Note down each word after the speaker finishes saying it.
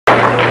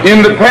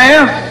In the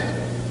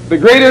past, the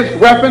greatest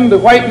weapon the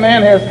white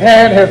man has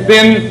had has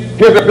been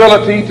his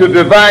ability to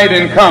divide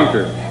and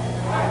conquer.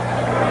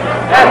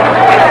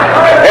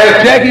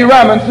 As Jackie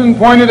Robinson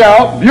pointed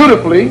out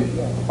beautifully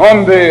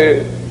on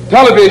the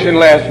television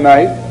last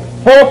night,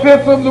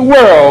 4/5 of the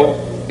world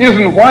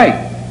isn't white.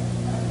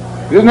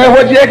 Isn't that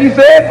what Jackie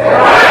said?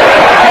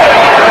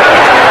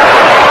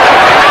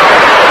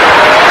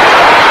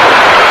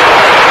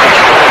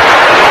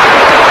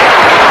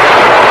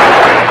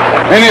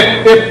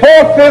 And if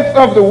 4/5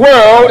 of the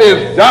world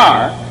is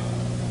dark,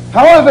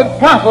 how is it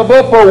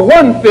possible for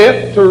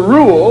 1/5 to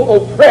rule,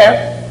 oppress,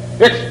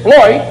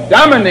 exploit,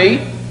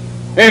 dominate,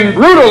 and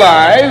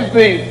brutalize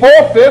the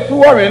 4/5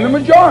 who are in the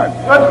majority?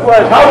 How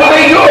do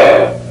they do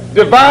it?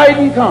 Divide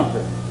and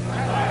conquer.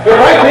 If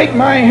I take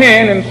my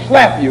hand and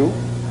slap you,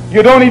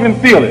 you don't even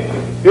feel it.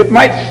 It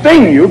might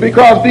sting you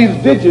because these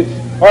digits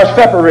are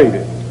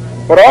separated.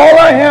 But all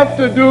I have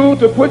to do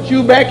to put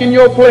you back in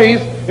your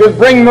place is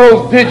bring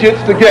those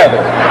digits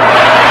together.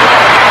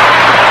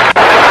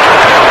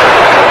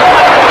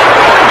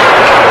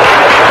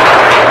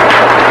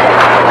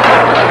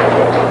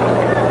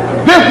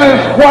 This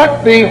is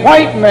what the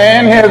white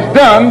man has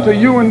done to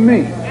you and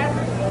me.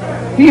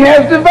 He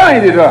has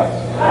divided us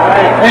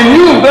and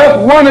used us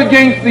one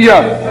against the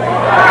other.